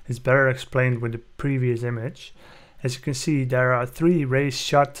 is better explained with the previous image. As you can see, there are 3 rays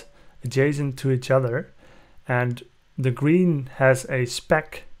shot adjacent to each other, and the green has a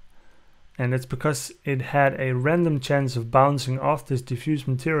speck, and it's because it had a random chance of bouncing off this diffuse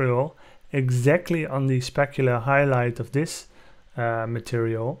material exactly on the specular highlight of this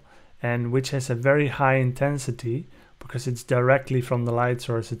material, and which has a very high intensity because it's directly from the light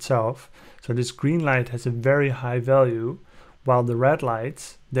source itself. So this green light has a very high value, while the red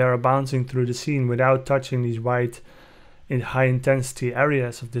lights, they are bouncing through the scene without touching these white in high intensity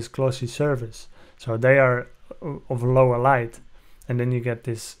areas of this glossy surface. So they are of a lower light, and then you get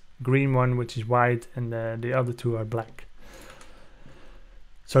this green one which is white, and the other 2 are black.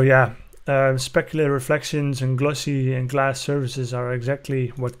 So yeah, specular reflections and glossy and glass surfaces are exactly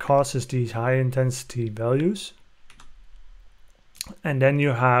what causes these high intensity values. And then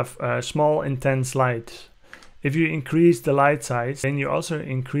you have small intense light. If you increase the light size, then you also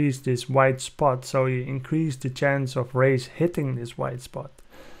increase this white spot, so you increase the chance of rays hitting this white spot,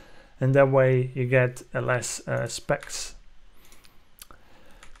 and that way you get less specks.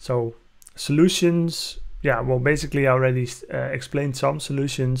 So solutions, yeah, well, basically I already explained some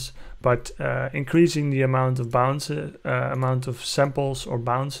solutions, but increasing the amount of bounces, amount of samples or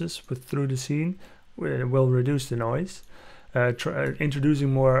bounces through the scene will reduce the noise.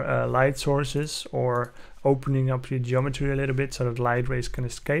 Introducing more light sources or opening up your geometry a little bit so that light rays can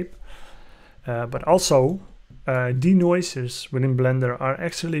escape. But also denoisers within Blender are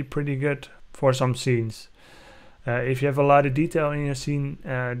actually pretty good for some scenes. If you have a lot of detail in your scene,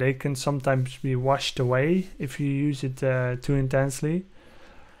 they can sometimes be washed away if you use it too intensely.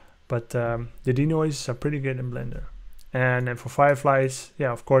 But the denoisers are pretty good in Blender. And then for fireflies,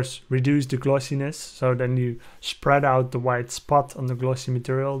 yeah, of course, reduce the glossiness. So then you spread out the white spot on the glossy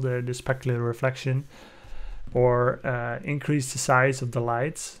material, the specular reflection, or increase the size of the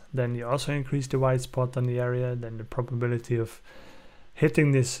lights. Then you also increase the white spot on the area. Then the probability of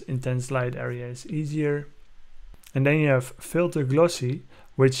hitting this intense light area is easier. And then you have filter glossy,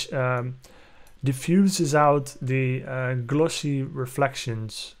 which diffuses out the glossy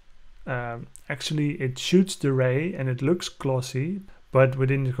reflections. Actually, it shoots the ray and it looks glossy, but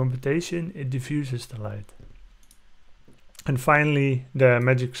within the computation it diffuses the light. And finally, the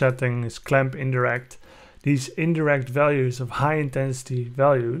magic setting is clamp indirect. These indirect values of high intensity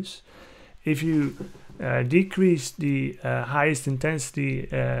values, if you decrease the highest intensity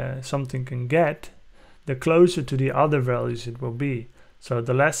something can get, the closer to the other values it will be. So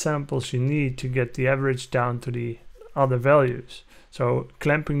the less samples you need to get the average down to the other values. So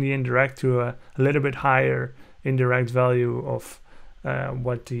clamping the indirect to a little bit higher indirect value of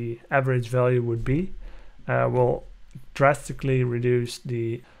what the average value would be will drastically reduce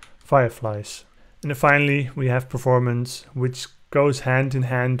the fireflies. And then finally, we have performance, which goes hand in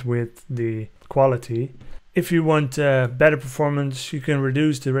hand with the quality. If you want better performance, you can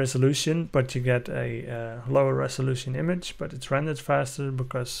reduce the resolution, but you get a lower resolution image, but it's rendered faster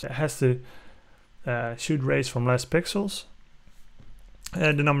because it has to shoot rays from less pixels.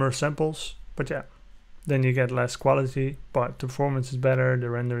 The number of samples, but yeah, then you get less quality, but the performance is better, the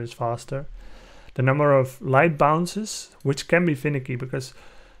render is faster. The number of light bounces, which can be finicky because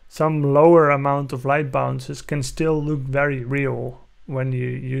some lower amount of light bounces can still look very real when you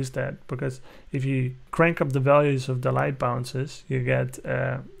use that, because if you crank up the values of the light bounces, you get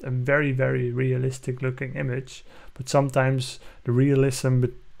a very, very realistic looking image, but sometimes the realism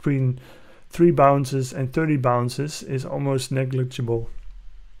between 3 bounces and 30 bounces is almost negligible.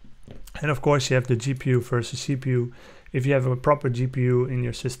 And of course you have the GPU versus CPU. If you have a proper GPU in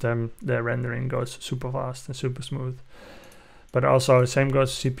your system, the rendering goes super fast and super smooth. But also same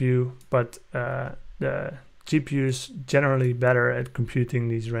goes to CPU, but the GPU is generally better at computing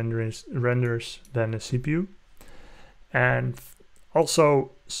these renders than a CPU. And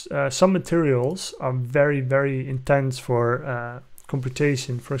also some materials are very intense for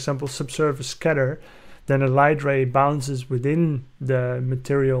computation. For example, subsurface scatter, then a light ray bounces within the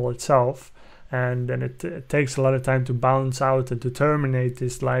material itself, and then it takes a lot of time to bounce out and to terminate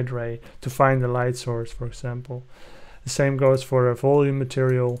this light ray to find the light source, for example. The same goes for a volume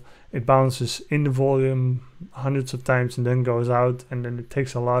material. It bounces in the volume hundreds of times and then goes out, and then it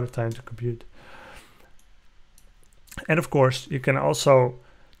takes a lot of time to compute. And of course, you can also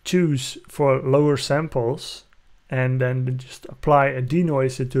choose for lower samples and then just apply a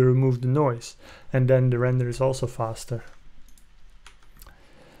denoiser to remove the noise, and then the render is also faster.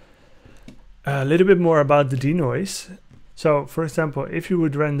 A little bit more about the denoise. So for example, if you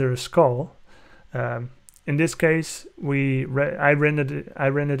would render a skull, in this case I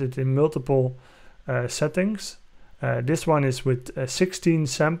rendered it in multiple settings. This one is with 16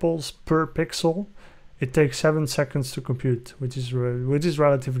 samples per pixel. It takes 7 seconds to compute, which is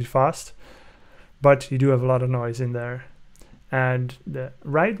relatively fast, but you do have a lot of noise in there. And the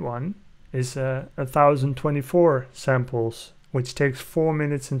right one is 1024 samples, which takes 4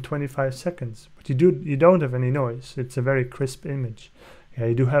 minutes and 25 seconds. But you don't have any noise. It's a very crisp image. Yeah,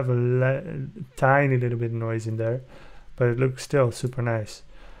 you do have a tiny little bit of noise in there, but it looks still super nice.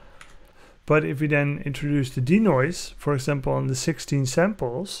 But if we then introduce the denoise, for example, on the 16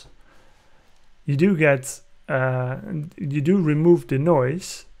 samples, you do get you do remove the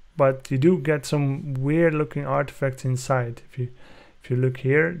noise, but you do get some weird looking artifacts inside. If you look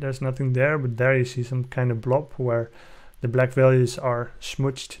here, there's nothing there, but there you see some kind of blob where the black values are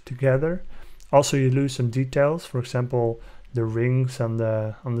smooched together. Also, you lose some details. For example, the rings on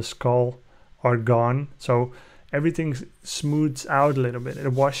the skull are gone, so everything smooths out a little bit.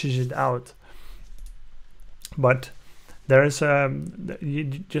 It washes it out. But there is you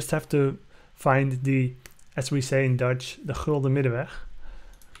just have to find the, as we say in Dutch, the gulden middenweg.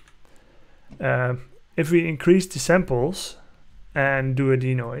 If we increase the samples and do a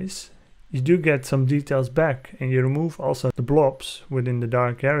denoise, you do get some details back, and you remove also the blobs within the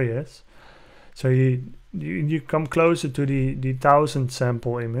dark areas. So you come closer to the 1000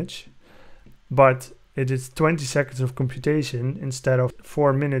 sample image, but it is 20 seconds of computation instead of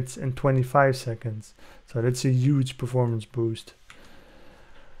 4 minutes and 25 seconds. So that's a huge performance boost.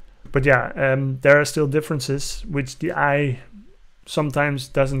 But yeah, there are still differences which the eye sometimes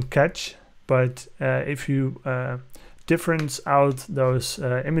doesn't catch. But if you difference out those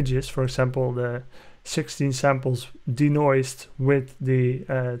images, for example, the 16 samples denoised with the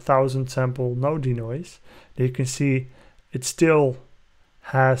 1000 sample no denoise, you can see it still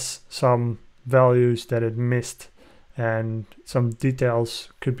has some values that it missed, and some details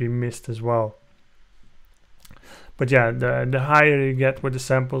could be missed as well. But yeah, the higher you get with the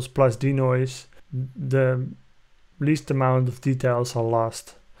samples plus denoise, the least amount of details are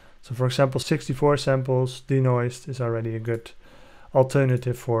lost. So for example, 64 samples denoised is already a good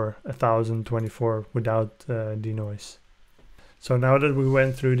alternative for 1024 without denoise. So now that we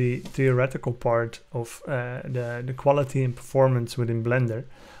went through the theoretical part of the quality and performance within Blender,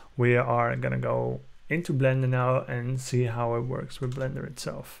 we are gonna go into Blender now and see how it works with Blender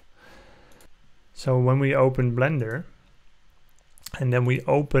itself. So when we open Blender and then we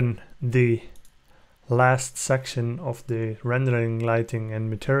open the last section of the rendering, lighting and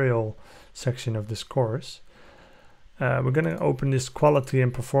material section of this course, we're going to open this quality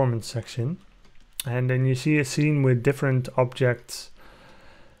and performance section, and then you see a scene with different objects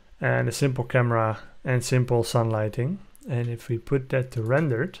and a simple camera and simple sun lighting. And if we put that to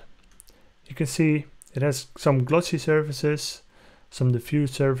rendered, you can see it has some glossy surfaces, some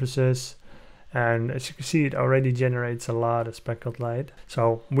diffuse surfaces, and as you can see, it already generates a lot of speckled light.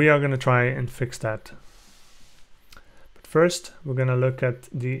 So we are going to try and fix that. But first, we're going to look at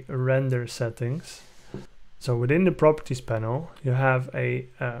the render settings. So within the properties panel, you have a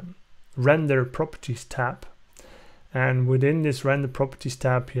render properties tab. And within this render properties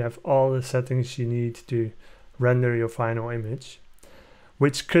tab, you have all the settings you need to render your final image,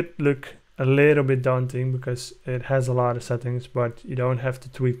 which could look a little bit daunting because it has a lot of settings, but you don't have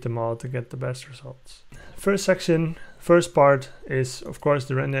to tweak them all to get the best results. First part is of course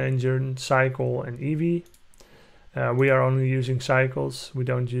the render engine, cycle and Eevee. We are only using cycles, we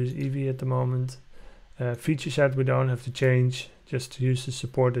don't use Eevee at the moment. Feature set we don't have to change, just to use the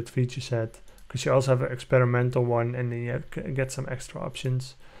supported feature set, because you also have an experimental one, and then you get some extra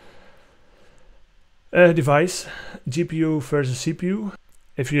options. Device, GPU versus CPU.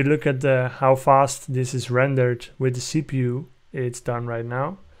 If you look at how fast this is rendered with the CPU, it's done right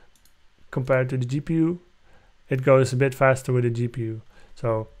now. Compared to the GPU, it goes a bit faster with the GPU.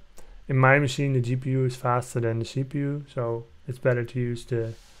 So in my machine, the GPU is faster than the CPU, so it's better to use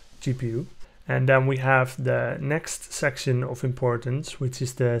the GPU. And then we have the next section of importance, which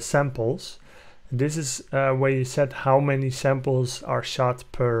is the samples. This is where you set how many samples are shot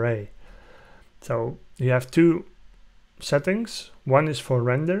per array. So you have two settings. One is for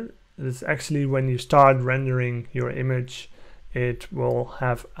render. It's actually when you start rendering your image, it will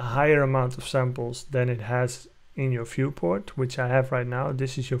have a higher amount of samples than it has in your viewport, which I have right now.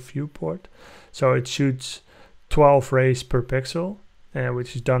 This is your viewport. So it shoots 12 rays per pixel,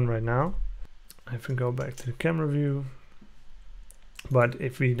 which is done right now. If we go back to the camera view, but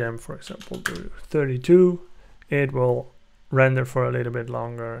if we then, for example, do 32, it will render for a little bit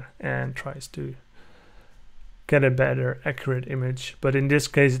longer and tries to get a better accurate image. But in this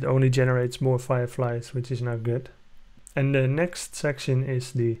case, it only generates more fireflies, which is not good. And the next section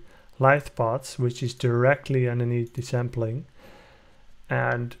is the light paths, which is directly underneath the sampling.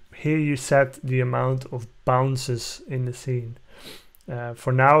 And here you set the amount of bounces in the scene.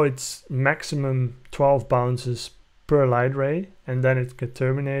 For now, it's maximum 12 bounces per light ray, and then it gets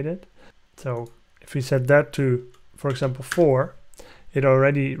terminated. So if we set that to, for example, 4, it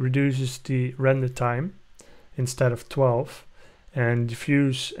already reduces the render time instead of 12. And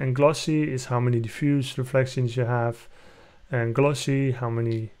diffuse and glossy is how many diffuse reflections you have, and glossy, how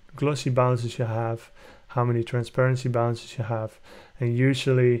many glossy bounces you have, how many transparency bounces you have. And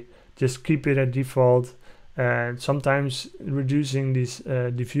usually just keep it at default, and sometimes reducing this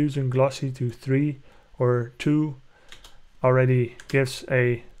diffuse and glossy to 3 or 2 already gives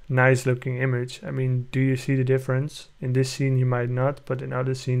a nice looking image. I mean, do you see the difference? In this scene you might not, but in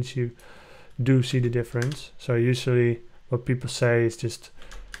other scenes you do see the difference. So usually what people say is just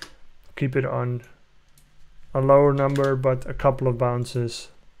keep it on a lower number, but a couple of bounces,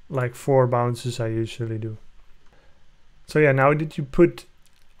 like 4 bounces I usually do. So yeah, now that you put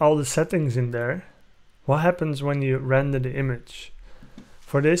all the settings in there, what happens when you render the image?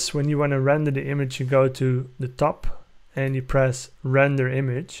 For this, when you want to render the image, you go to the top and you press render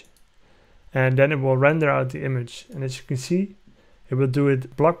image, and then it will render out the image. And as you can see, it will do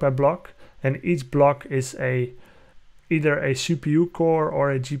it block by block, and each block is either a CPU core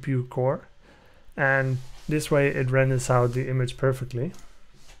or a GPU core, and this way it renders out the image perfectly.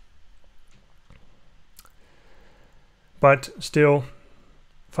 But still,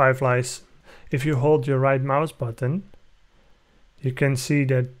 fireflies. If you hold your right mouse button, you can see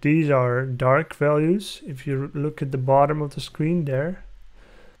that these are dark values. If you look at the bottom of the screen there,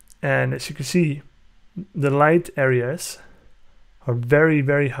 and as you can see, the light areas are very,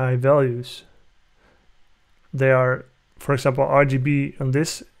 very high values. They are, for example, RGB on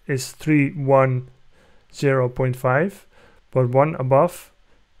this is 310.5, but one above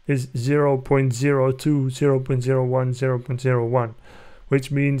is 0.02, 0.01, 0.01, which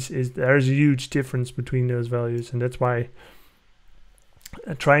means there's a huge difference between those values, and that's why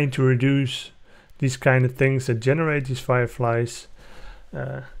trying to reduce these kind of things that generate these fireflies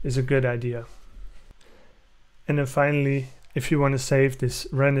is a good idea. And then finally, if you want to save this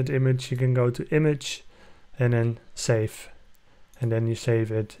rendered image, you can go to image and then save, and then you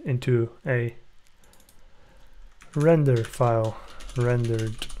save it into a render file,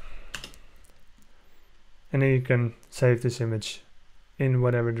 rendered, and then you can save this image in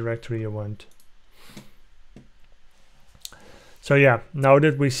whatever directory you want. So yeah, now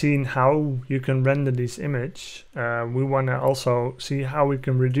that we've seen how you can render this image, we want to also see how we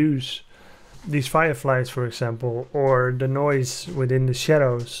can reduce these fireflies, for example, or the noise within the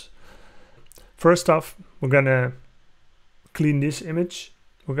shadows. First off, we're gonna clean this image.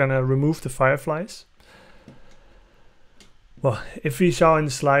 We're gonna remove the fireflies. Well, if we saw in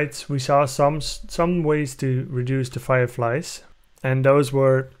the slides, we saw some ways to reduce the fireflies, and those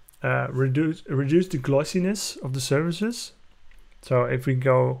were reduce the glossiness of the surfaces. So if we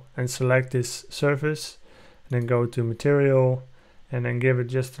go and select this surface and then go to material and then give it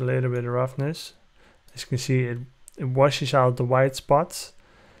just a little bit of roughness, as you can see, it washes out the white spots.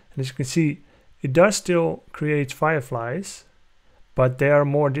 And as you can see, it does still create fireflies, but they are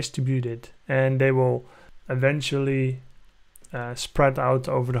more distributed, and they will eventually spread out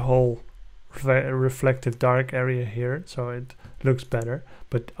over the whole reflective dark area here, so it looks better.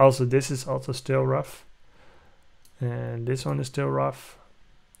 But also this is also still rough, and this one is still rough.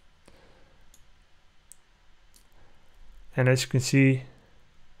 And as you can see,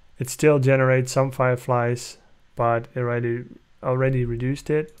 it still generates some fireflies, but it already reduced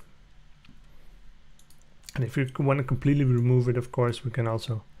it. And if you want to completely remove it, of course, we can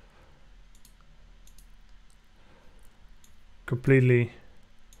also completely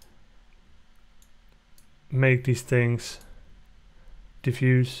make these things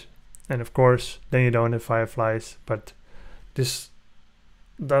diffuse. And of course, then you don't have fireflies, but this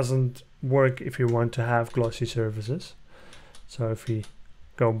doesn't work if you want to have glossy surfaces. So if we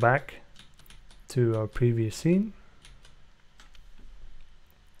go back to our previous scene,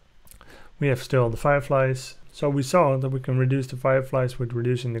 we have still the fireflies. So we saw that we can reduce the fireflies with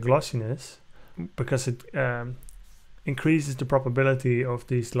reducing the glossiness, because it increases the probability of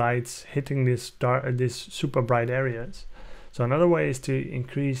these lights hitting this super bright areas. So another way is to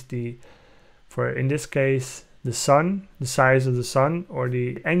increase in this case, the sun, the size of the sun, or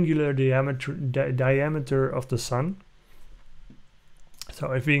the angular diameter of the sun.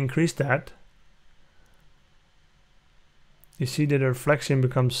 So if we increase that, you see that the reflection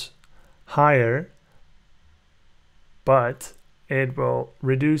becomes higher, but it will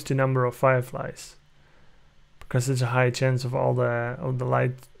reduce the number of fireflies, because there's a high chance of all the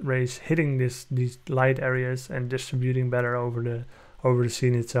light rays hitting these light areas and distributing better over the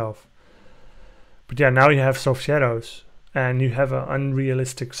scene itself. But yeah, now you have soft shadows and you have an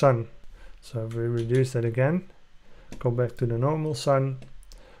unrealistic sun. So if we reduce that again, go back to the normal sun,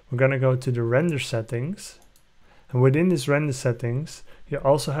 we're gonna go to the render settings, and within this render settings you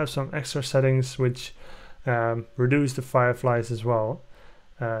also have some extra settings which reduce the fireflies as well.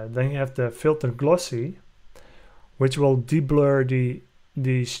 Then you have the filter glossy, which will deblur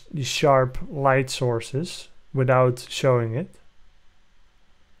the sharp light sources without showing it.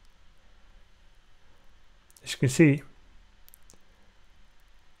 As you can see,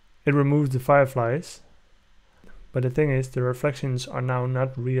 it removes the fireflies, but the thing is, the reflections are now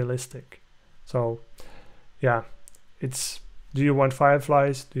not realistic. So yeah, do you want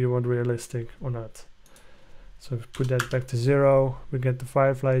fireflies? Do you want realistic or not? So if we put that back to 0, we get the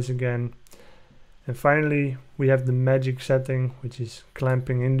fireflies again. And finally, we have the magic setting, which is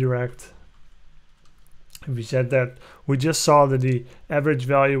clamping indirect. If we set that, we just saw that the average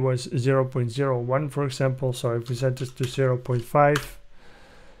value was 0.01, for example. So if we set this to 0.5,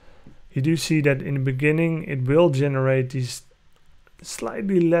 you do see that in the beginning, it will generate these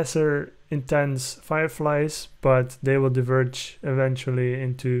slightly lesser intense fireflies, but they will diverge eventually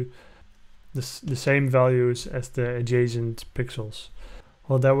into the same values as the adjacent pixels.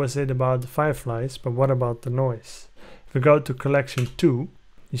 Well, that was it about the fireflies, but what about the noise? If we go to collection 2,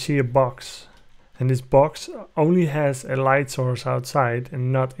 you see a box, and this box only has a light source outside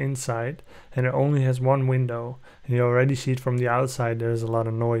and not inside, and it only has one window, and you already see it from the outside. There's a lot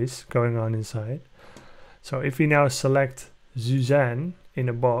of noise going on inside. So if we now select Suzanne in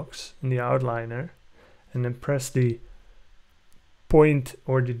a box in the outliner, and then press the point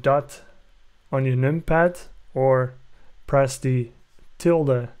or the dot on your numpad, or press the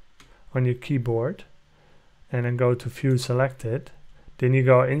tilde on your keyboard, and then go to view selected, then you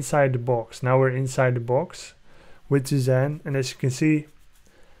go inside the box. Now we're inside the box with Suzanne, and as you can see,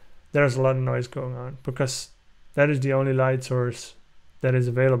 there's a lot of noise going on, because that is the only light source that is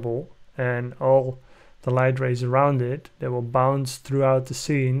available, and all the light rays around it, they will bounce throughout the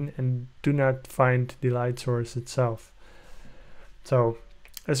scene and do not find the light source itself. So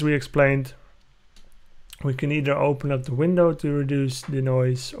as we explained, we can either open up the window to reduce the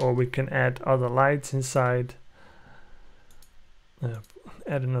noise, or we can add other lights inside,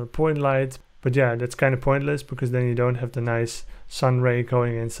 add another point light. But yeah, that's kind of pointless, because then you don't have the nice sun ray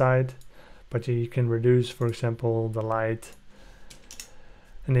going inside. But you can reduce, for example, the light,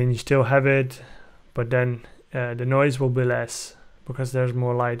 and then you still have it, but then the noise will be less, because there's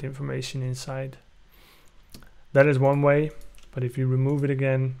more light information inside. That is one way, but if you remove it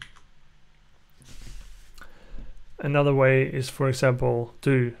again, another way is, for example,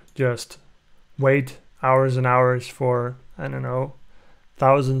 to just wait hours and hours for, I don't know,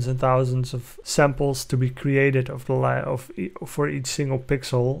 thousands and thousands of samples to be created of the light for each single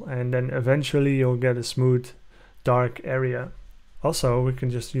pixel, and then eventually you'll get a smooth dark area. Also, we can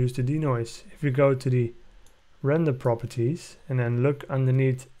just use the denoise. If you go to the render properties and then look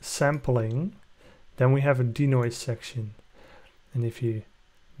underneath sampling, then we have a denoise section. And if you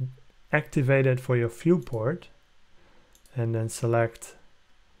activate it for your viewport and then select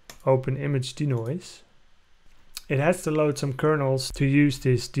open image denoise, it has to load some kernels to use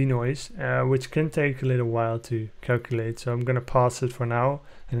this denoise, which can take a little while to calculate. So I'm going to pause it for now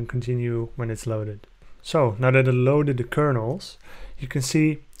and continue when it's loaded. So now that it loaded the kernels, you can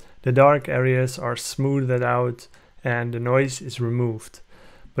see the dark areas are smoothed out and the noise is removed.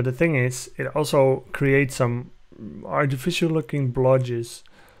 But the thing is, it also creates some artificial looking blotches,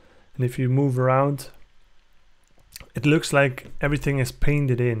 and if you move around, it looks like everything is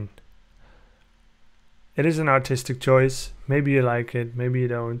painted in. It is an artistic choice. Maybe you like it, maybe you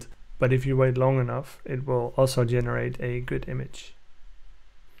don't, but if you wait long enough, it will also generate a good image,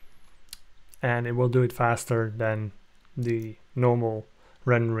 and it will do it faster than the normal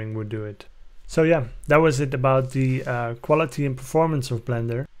rendering would do it. So yeah, that was it about the quality and performance of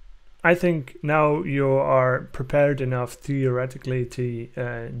Blender. I think now you are prepared enough theoretically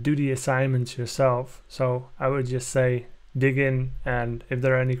to do the assignments yourself. So I would just say dig in, and if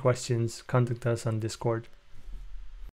there are any questions, contact us on Discord.